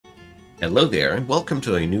Hello there and welcome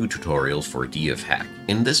to a new tutorial for DFHack.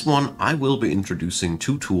 In this one I will be introducing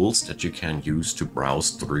two tools that you can use to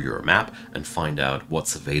browse through your map and find out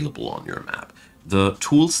what's available on your map. The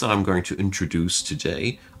tools that I'm going to introduce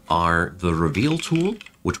today are the reveal tool,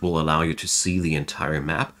 which will allow you to see the entire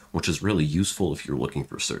map, which is really useful if you're looking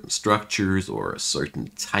for certain structures or a certain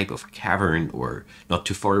type of cavern or not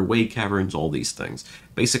too far away caverns, all these things.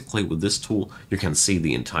 Basically, with this tool, you can see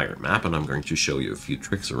the entire map, and I'm going to show you a few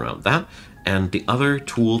tricks around that. And the other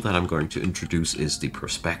tool that I'm going to introduce is the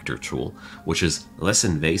prospector tool, which is less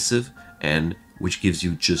invasive and which gives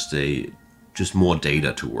you just more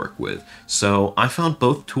data to work with. So I found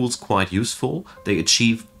both tools quite useful. They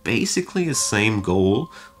achieve basically the same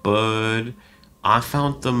goal, but I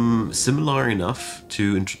found them similar enough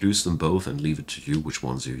to introduce them both and leave it to you which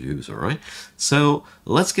ones you use, alright? So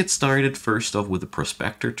let's get started first off with the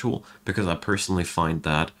prospector tool, because I personally find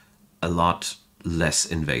that a lot less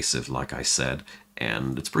invasive, like I said,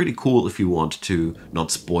 and it's pretty cool if you want to not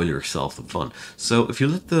spoil yourself the fun. So if you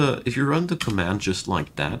run the command just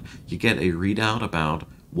like that, you get a readout about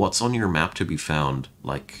what's on your map to be found,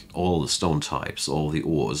 like all the stone types, all the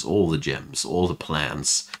ores, all the gems, all the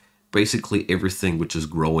plants. Basically everything which is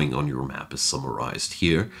growing on your map is summarized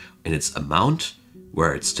here in its amount,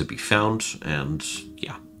 where it's to be found, and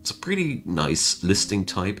yeah, it's a pretty nice listing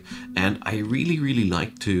type, and I really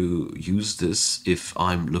like to use this if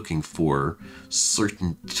I'm looking for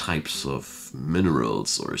certain types of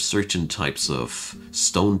minerals or certain types of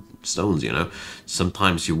stones, you know.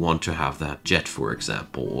 Sometimes you want to have that jet, for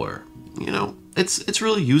example, or, you know, it's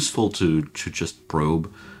really useful to just probe.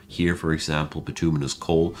 Here, for example, bituminous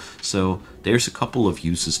coal. So there's a couple of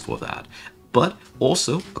uses for that, but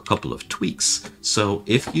also a couple of tweaks. So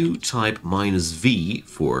if you type -v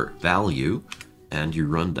for value and you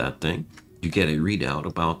run that thing, you get a readout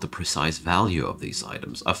about the precise value of these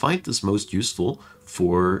items. I find this most useful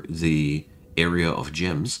for the area of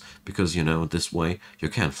gems, because, you know, this way you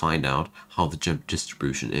can find out how the gem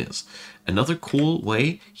distribution is. Another cool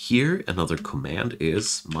way here, another command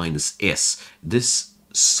is -s. This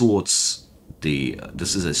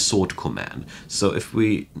is a sort command. So if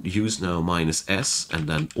we use now -s and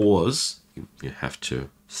then ors, you have to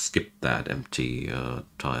skip that empty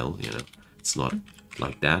tile, you know, it's not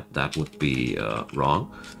like that. That would be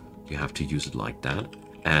wrong. You have to use it like that.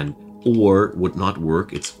 And or would not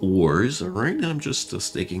work, it's ors. All right, I'm just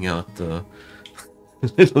sticking out the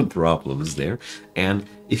little problems there. And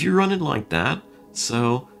if you run it like that,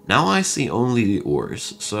 so now I see only the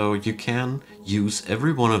ores, so you can use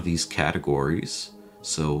every one of these categories.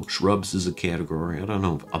 So shrubs is a category, I don't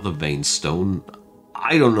know, other vein stone,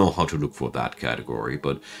 I don't know how to look for that category,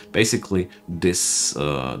 but basically this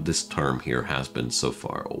term here has been so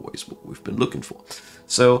far always what we've been looking for.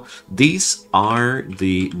 So these are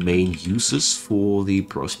the main uses for the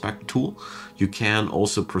prospect tool. You can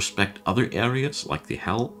also prospect other areas like the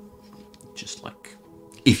hell, just like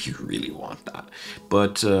if you really want that.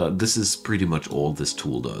 But this is pretty much all this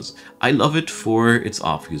tool does. I love it for its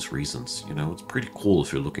obvious reasons. You know, it's pretty cool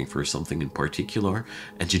if you're looking for something in particular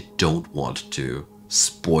and you don't want to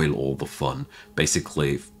spoil all the fun.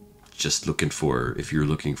 Basically, just looking for, if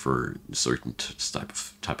you're looking for a certain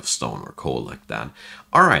type of stone or coal like that.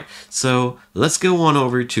 All right, so let's go on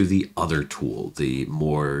over to the other tool, the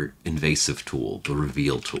more invasive tool, the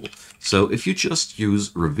reveal tool. So if you just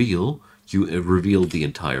use reveal, you reveal the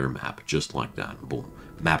entire map, just like that. Boom,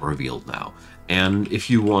 map revealed now. And if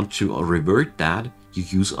you want to revert that, you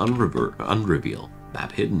use unreveal,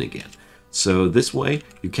 map hidden again. So this way,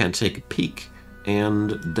 you can take a peek, and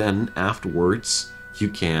then afterwards, you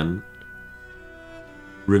can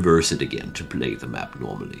reverse it again to play the map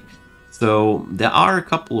normally. So there are a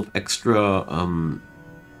couple of extra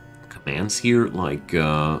commands here, like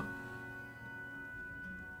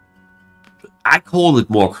I call it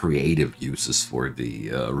more creative uses for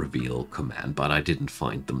the reveal command, but I didn't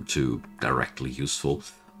find them too directly useful.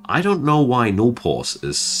 I don't know why no pause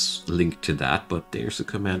is linked to that, but there's a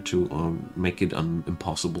command to make it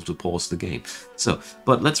impossible to pause the game. So,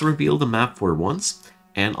 but let's reveal the map for once,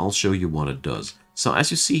 and I'll show you what it does. So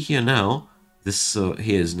as you see here now, this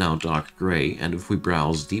here is now dark gray, and if we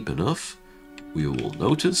browse deep enough, we will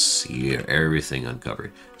notice here everything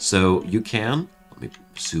uncovered. So you can, let me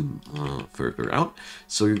zoom further out,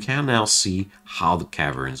 so you can now see how the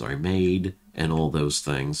caverns are made and all those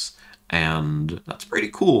things. And that's pretty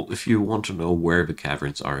cool if you want to know where the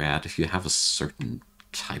caverns are at, if you have a certain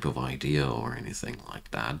type of idea or anything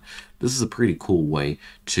like that. This is a pretty cool way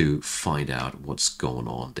to find out what's going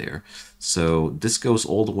on there. So this goes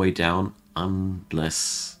all the way down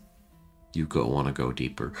unless you want to go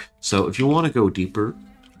deeper. So if you want to go deeper,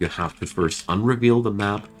 you have to first unreveal the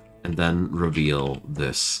map and then reveal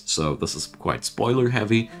this. So this is quite spoiler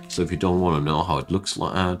heavy, so if you don't want to know how it looks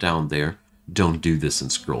down there, don't do this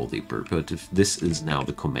and scroll deeper. But if this is now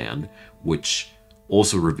the command, which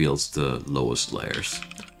also reveals the lowest layers,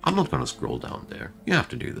 I'm not going to scroll down there. You have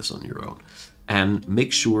to do this on your own. And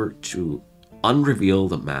make sure to unreveal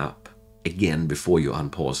the map again before you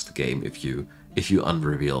unpause the game if you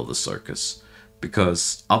unreveal the circus,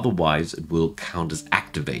 because otherwise it will count as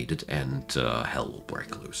activated and hell will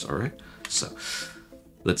break loose. All right, so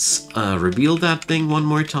let's reveal that thing one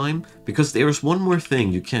more time, because there's one more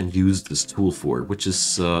thing you can use this tool for, which is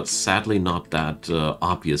sadly not that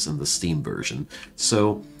obvious in the Steam version.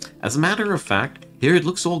 So as a matter of fact, here it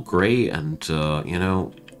looks all gray and you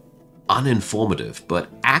know, uninformative, but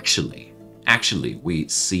actually we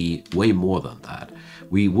see way more than that.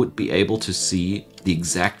 We would be able to see the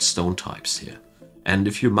exact stone types here. And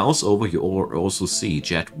if you mouse over, you also see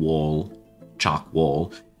jet wall, chalk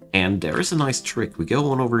wall, and there is a nice trick. We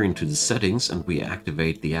go on over into the settings and we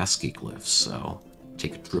activate the ASCII glyphs. So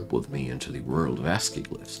take a trip with me into the world of ASCII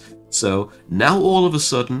glyphs. So now all of a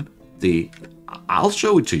sudden, I'll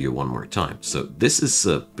show it to you one more time. So this is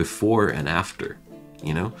before and after.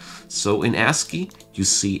 You know, so in ASCII you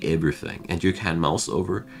see everything, and you can mouse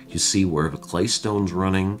over, you see where the claystone's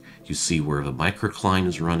running, you see where the microcline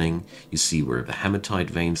is running, you see where the hematite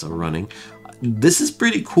veins are running. This is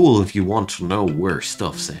pretty cool if you want to know where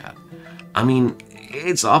stuff's at. I mean,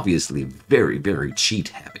 it's obviously very, very cheat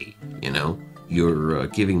heavy, you know. You're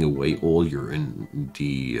giving away all your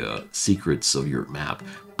secrets of your map,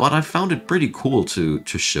 but I found it pretty cool to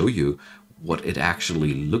show you what it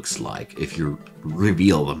actually looks like if you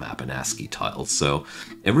reveal the map in ASCII tiles. So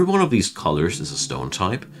every one of these colors is a stone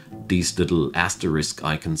type. These little asterisk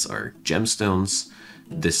icons are gemstones.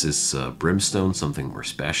 This is brimstone, something more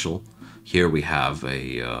special. Here we have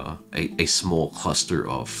a small cluster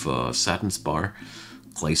of satin spar,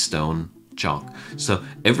 claystone, chalk. So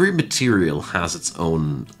every material has its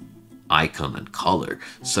own icon and color,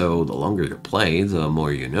 so the longer you play, the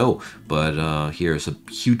more you know. But here's a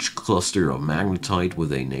huge cluster of magnetite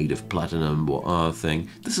with a native platinum thing.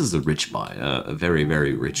 This is the rich buy, a very,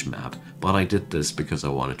 very rich map, but I did this because I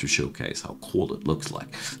wanted to showcase how cool it looks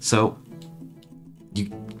like. So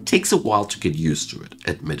it takes a while to get used to it,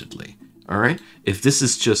 admittedly. Alright, if this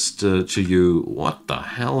is just to you, what the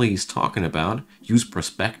hell he's talking about, use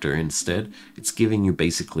Prospector instead. It's giving you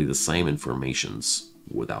basically the same informations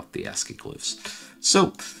without the ASCII glyphs.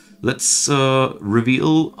 So let's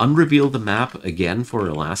unreveal the map again for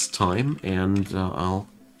a last time, and I'll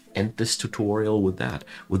end this tutorial with that.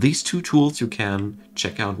 With these two tools you can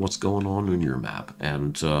check out what's going on in your map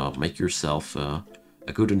and make yourself a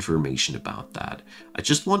good information about that. I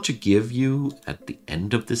just want to give you at the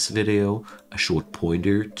end of this video a short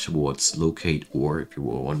pointer towards locate ore, if you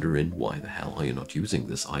were wondering why the hell are you not using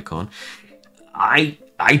this icon. I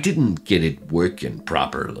didn't get it working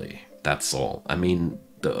properly, that's all. I mean,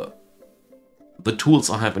 the tools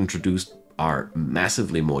I have introduced are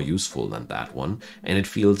massively more useful than that one, and it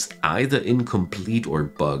feels either incomplete or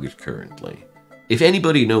bugged currently. If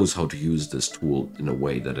anybody knows how to use this tool in a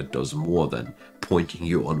way that it does more than pointing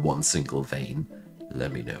you on one single vein,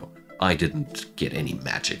 let me know. I didn't get any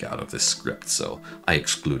magic out of this script, so I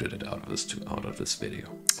excluded it out of this video.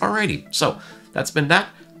 Alrighty, so that's been that.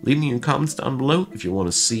 Leave me your comments down below if you want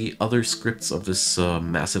to see other scripts of this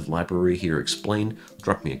massive library here explained.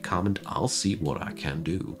 Drop me a comment, I'll see what I can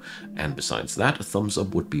do. And besides that, a thumbs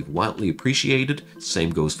up would be wildly appreciated. Same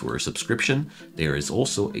goes for a subscription. There is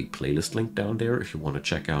also a playlist link down there if you want to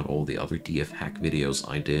check out all the other DFHack videos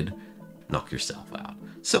I did. Knock yourself out.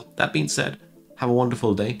 So, that being said, have a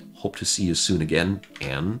wonderful day. Hope to see you soon again,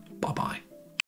 and bye-bye.